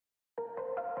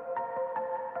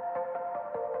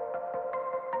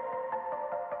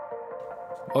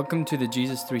Welcome to the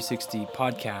Jesus 360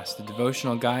 podcast, the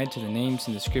devotional guide to the names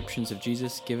and descriptions of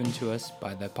Jesus given to us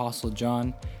by the Apostle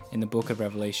John in the book of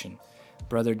Revelation.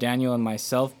 Brother Daniel and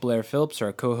myself, Blair Phillips,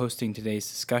 are co-hosting today's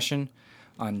discussion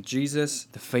on Jesus,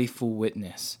 the faithful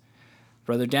witness.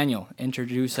 Brother Daniel,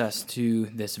 introduce us to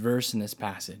this verse in this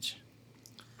passage.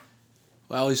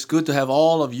 Well, it's good to have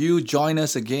all of you join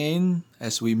us again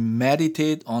as we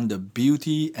meditate on the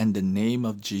beauty and the name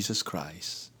of Jesus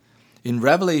Christ. In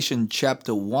Revelation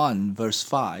chapter 1, verse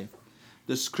 5,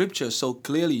 the scripture so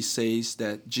clearly says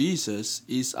that Jesus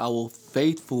is our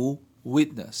faithful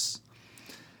witness.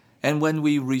 And when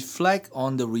we reflect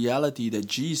on the reality that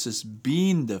Jesus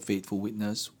being the faithful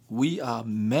witness, we are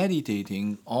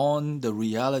meditating on the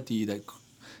reality that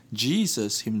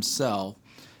Jesus himself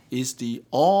is the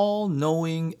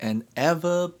all-knowing and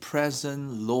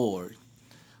ever-present Lord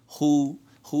who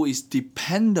is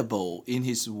dependable in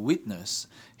his witness,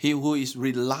 he who is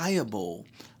reliable,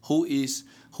 who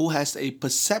has a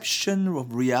perception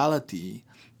of reality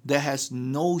that has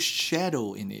no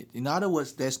shadow in it. In other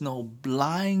words, there's no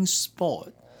blind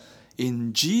spot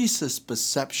in Jesus'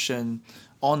 perception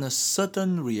on a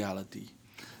certain reality.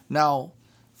 Now,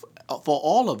 for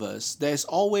all of us, there's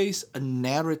always a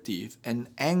narrative, an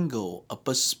angle, a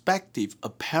perspective, a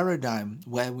paradigm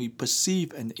where we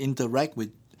perceive and interact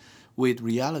with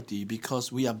reality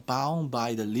because we are bound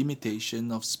by the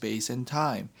limitation of space and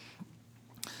time.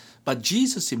 But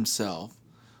Jesus himself,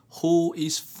 who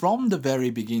is from the very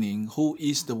beginning, who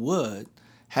is the Word,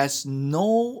 has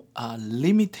no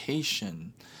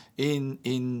limitation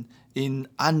in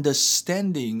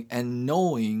understanding and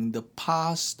knowing the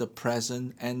past, the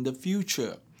present, and the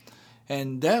future.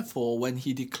 And therefore, when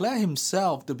he declared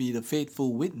himself to be the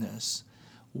faithful witness,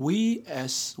 we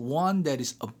as one that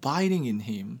is abiding in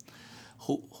him,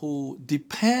 who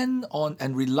depend on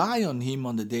and rely on him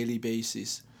on a daily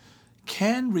basis,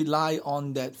 can rely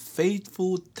on that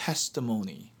faithful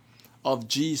testimony of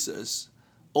Jesus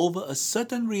over a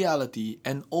certain reality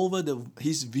and over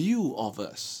his view of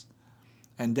us.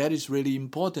 And that is really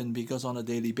important because on a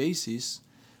daily basis,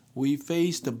 we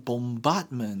face the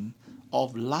bombardment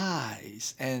of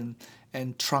lies and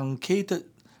truncated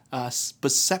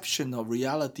perception of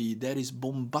reality that is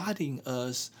bombarding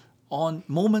us on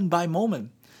moment by moment.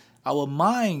 Our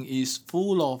mind is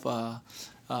full of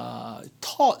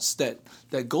thoughts that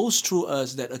goes through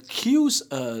us, that accuse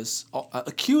us,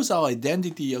 accuse our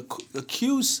identity,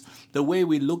 accuse the way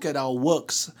we look at our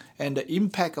works and the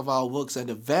impact of our works and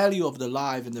the value of the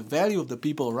life and the value of the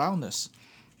people around us.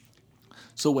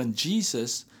 So when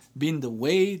Jesus, being the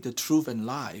way, the truth, and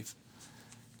life,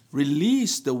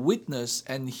 released the witness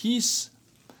and his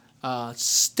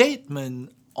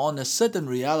statement on a certain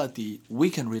reality, we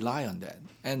can rely on that.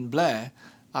 And Blair,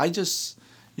 I just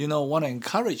want to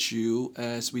encourage you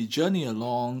as we journey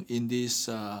along in this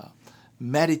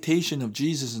meditation of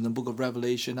Jesus in the book of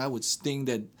Revelation. I would think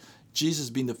that Jesus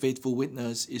being the faithful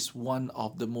witness is one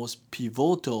of the most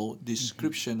pivotal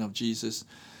description of Jesus.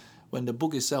 When the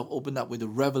book itself opened up with the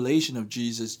revelation of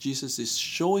Jesus, Jesus is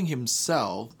showing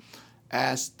himself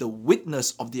as the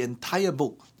witness of the entire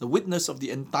book, the witness of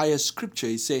the entire scripture.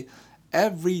 He said,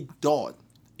 every dot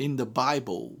in the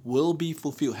Bible will be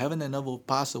fulfilled. Heaven and earth will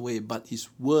pass away, but his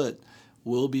word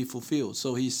will be fulfilled.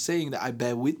 So he's saying that I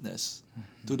bear witness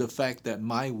to the fact that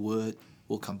my word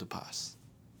will come to pass.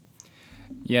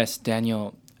 Yes,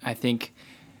 Daniel, I think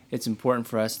it's important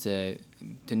for us to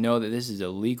know that this is a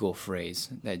legal phrase,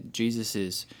 that Jesus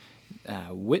is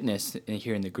witness.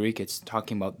 Here in the Greek, it's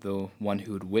talking about the one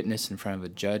who would witness in front of a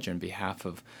judge on behalf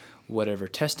of whatever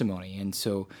testimony. And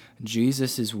so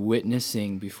Jesus is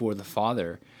witnessing before the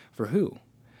Father for who?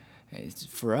 It's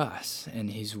for us.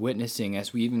 And he's witnessing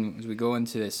as we go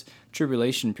into this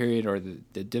tribulation period or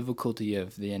the difficulty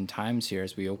of the end times here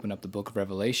as we open up the book of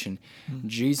Revelation.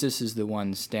 Jesus is the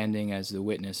one standing as the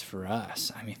witness for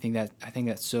us. I think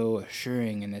that's so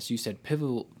assuring, and as you said,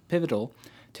 pivotal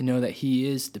to know that he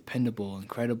is dependable and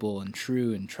credible and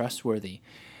true and trustworthy,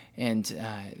 and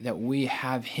that we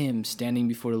have him standing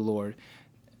before the Lord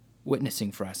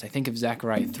witnessing for us. I think of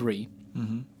Zechariah 3,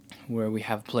 where we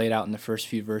have played out in the first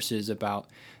few verses about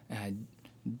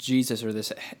Jesus, or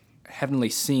this heavenly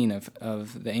scene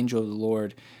of the angel of the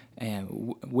Lord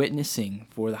witnessing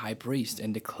for the high priest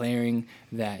and declaring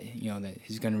that that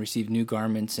he's going to receive new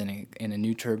garments and a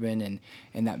new turban,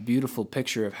 and that beautiful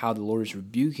picture of how the Lord is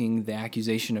rebuking the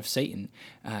accusation of Satan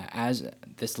as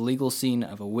this legal scene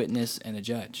of a witness and a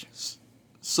judge.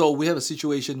 So we have a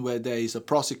situation where there is a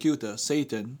prosecutor,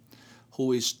 Satan,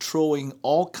 who is throwing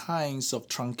all kinds of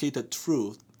truncated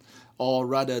truth, or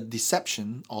rather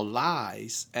deception or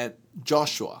lies, at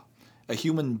Joshua a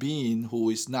human being who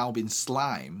is now been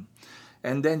slimed.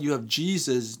 And then you have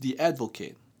Jesus, the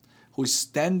advocate, who is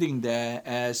standing there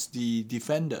as the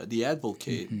defender, the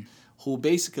advocate, who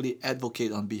basically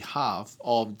advocate on behalf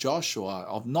of Joshua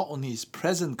of not only his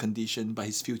present condition, but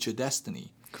his future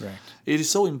destiny. Correct. It is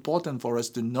so important for us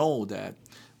to know that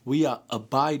we are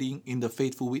abiding in the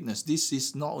faithful witness. This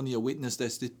is not only a witness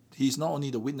he's not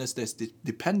only the witness that's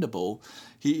dependable,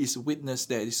 he is a witness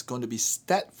that is going to be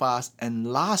steadfast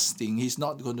and lasting. He's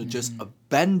not going to just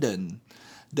abandon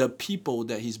the people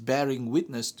that he's bearing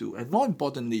witness to. And more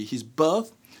importantly, his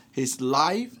birth, his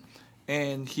life,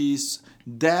 and his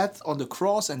death on the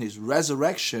cross and his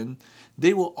resurrection,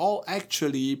 they were all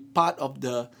actually part of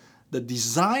the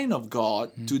design of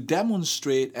God to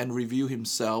demonstrate and reveal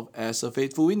himself as a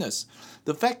faithful witness.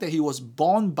 The fact that he was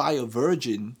born by a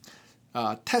virgin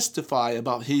testify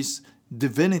about his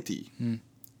divinity,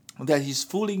 that he's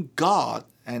fully God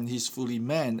and he's fully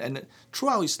man. And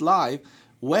throughout his life,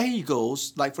 where he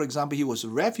goes, like for example, he was a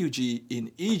refugee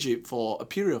in Egypt for a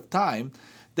period of time,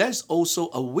 there's also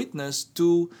a witness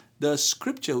to the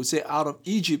scripture who say, out of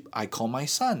Egypt I call my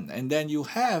son. And then you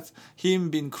have him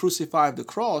being crucified at the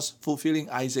cross, fulfilling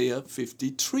Isaiah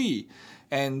 53.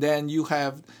 And then you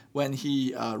have when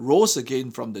he rose again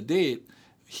from the dead,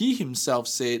 he himself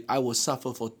said, I will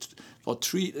suffer for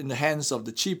three in the hands of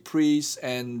the chief priests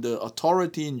and the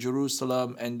authority in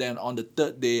Jerusalem, and then on the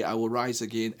third day I will rise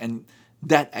again. And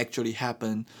that actually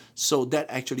happened. So that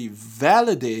actually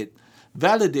validated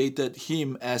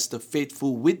him as the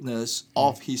faithful witness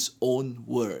of his own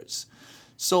words.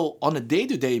 So on a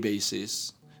day-to-day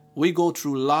basis, we go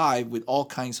through life with all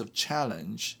kinds of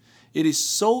challenge. It is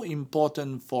so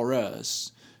important for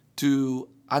us to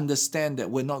understand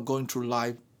that we're not going through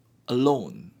life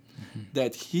alone,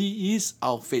 that he is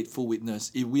our faithful witness.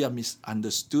 If we are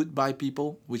misunderstood by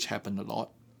people, which happen a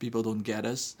lot, people don't get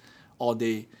us, or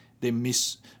they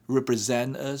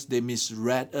misrepresent us, they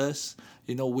misread us.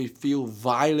 We feel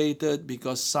violated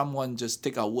because someone just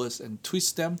take our words and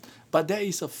twist them. But there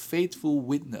is a faithful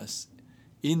witness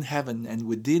in heaven and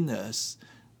within us,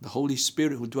 the Holy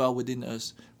Spirit who dwells within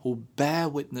us, who bear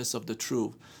witness of the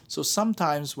truth. So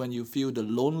sometimes when you feel the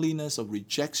loneliness of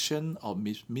rejection or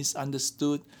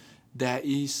misunderstood, there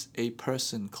is a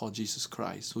person called Jesus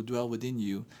Christ who dwells within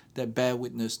you that bear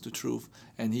witness to truth,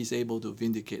 and he's able to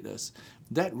vindicate us.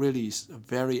 That really is a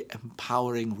very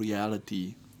empowering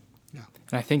reality. Yeah.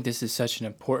 And I think this is such an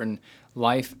important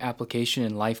life application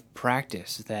and life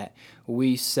practice that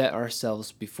we set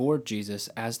ourselves before Jesus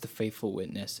as the faithful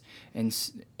witness,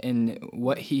 and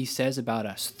what he says about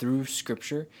us through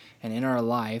Scripture and in our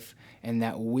life, and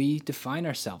that we define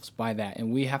ourselves by that,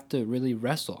 and we have to really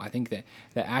wrestle. I think that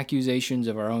the accusations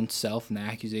of our own self and the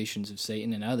accusations of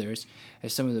Satan and others are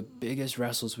some of the biggest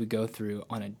wrestles we go through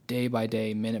on a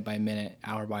day-by-day, minute-by-minute,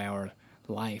 hour-by-hour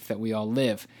life that we all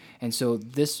live. And so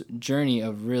this journey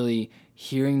of really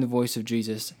hearing the voice of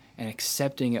Jesus and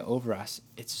accepting it over us,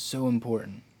 it's so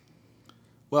important.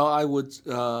 Well, I would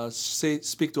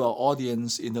speak to our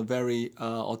audience in a very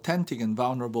authentic and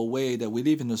vulnerable way that we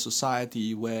live in a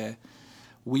society where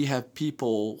we have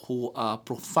people who are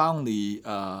profoundly,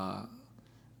 I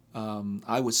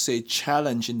would say,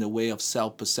 challenged in the way of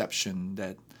self-perception,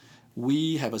 that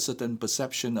we have a certain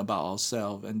perception about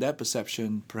ourselves, and that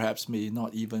perception perhaps may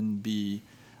not even be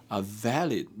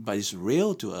valid, but it's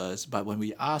real to us. But when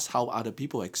we ask how other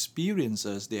people experience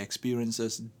us, they experience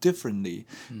us differently.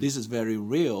 This is very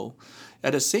real.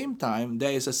 At the same time,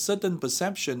 there is a certain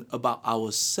perception about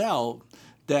ourselves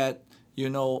that,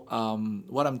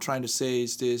 what I'm trying to say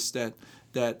is this, that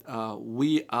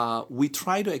we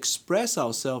try to express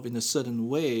ourselves in a certain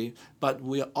way, but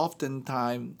we are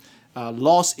oftentimes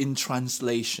lost in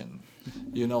translation.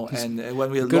 And when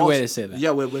we're good lost, way to say that.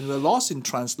 Yeah, when we're lost in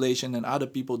translation and other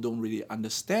people don't really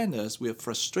understand us, we are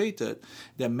frustrated.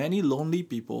 There are many lonely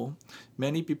people,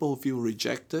 many people who feel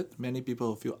rejected, many people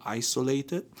who feel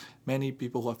isolated, many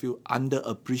people who feel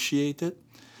underappreciated.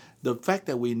 The fact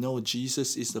that we know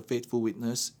Jesus is the faithful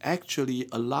witness actually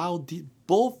allow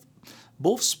both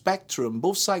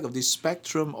sides of this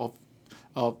spectrum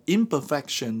of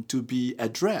imperfection to be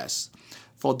addressed.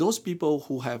 For those people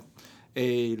who have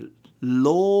a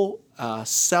low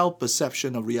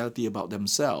self-perception of reality about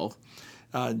themselves,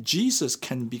 Jesus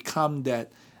can become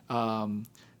that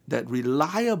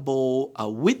reliable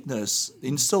witness.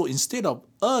 And so instead of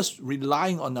us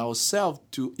relying on ourselves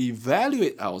to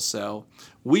evaluate ourselves,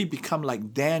 we become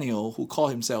like Daniel, who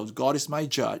called himself, God is my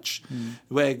judge,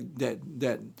 where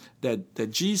that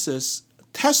Jesus'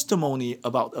 testimony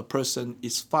about a person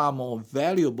is far more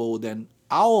valuable than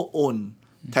our own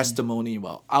testimony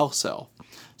about ourselves.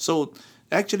 So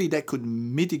Actually, that could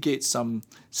mitigate some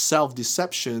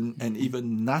self-deception and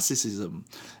even narcissism.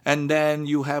 And then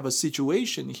you have a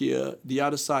situation here, the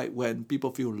other side, when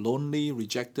people feel lonely,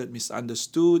 rejected,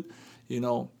 misunderstood.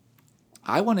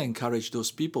 I want to encourage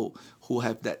those people who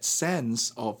have that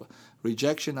sense of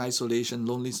rejection, isolation,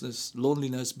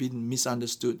 loneliness, being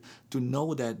misunderstood, to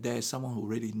know that there is someone who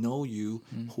really knows you,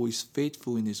 who is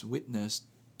faithful in his witness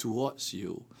towards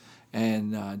you,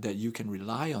 and that you can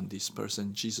rely on this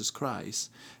person, Jesus Christ,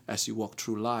 as you walk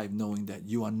through life, knowing that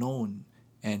you are known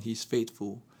and he's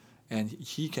faithful, and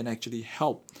he can actually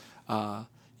help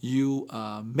you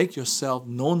make yourself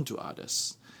known to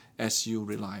others as you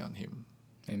rely on him.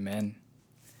 Amen.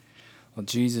 Well,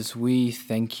 Jesus, we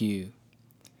thank you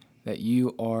that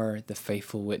you are the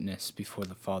faithful witness before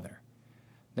the Father,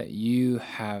 that you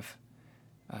have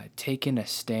taken a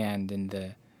stand in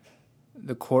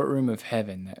the courtroom of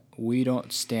heaven, that we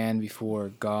don't stand before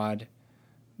God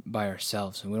by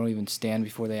ourselves, and we don't even stand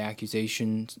before the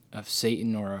accusations of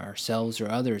Satan or ourselves or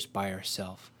others by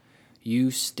ourselves.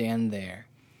 You stand there,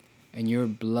 and your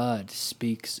blood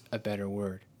speaks a better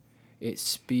word. It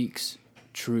speaks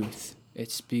truth. It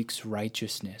speaks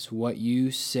righteousness. What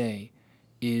you say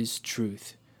is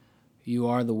truth. You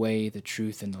are the way, the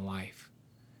truth, and the life.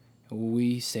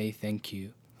 We say thank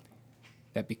you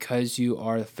that because you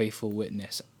are the faithful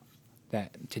witness,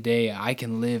 that today I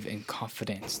can live in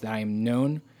confidence, that I am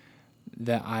known,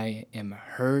 that I am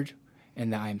heard,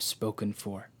 and that I am spoken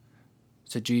for.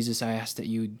 So Jesus, I ask that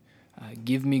you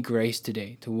give me grace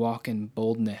today to walk in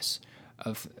boldness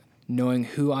of knowing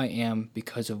who I am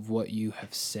because of what you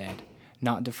have said,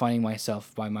 not defining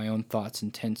myself by my own thoughts,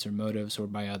 intents, or motives, or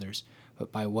by others,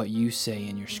 but by what you say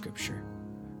in your scripture.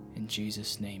 In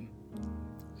Jesus' name.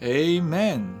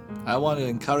 Amen. I want to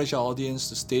encourage our audience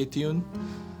to stay tuned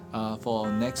for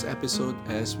our next episode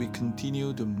as we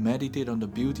continue to meditate on the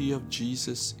beauty of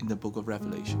Jesus in the book of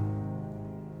Revelation.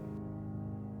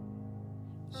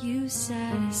 You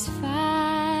satisfy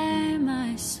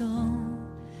my soul.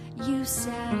 You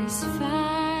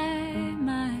satisfy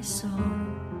my soul.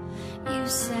 You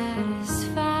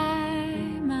satisfy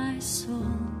my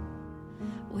soul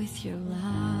with your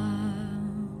love.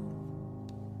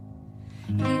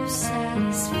 You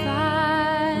satisfy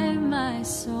my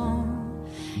soul.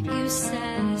 You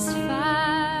satisfy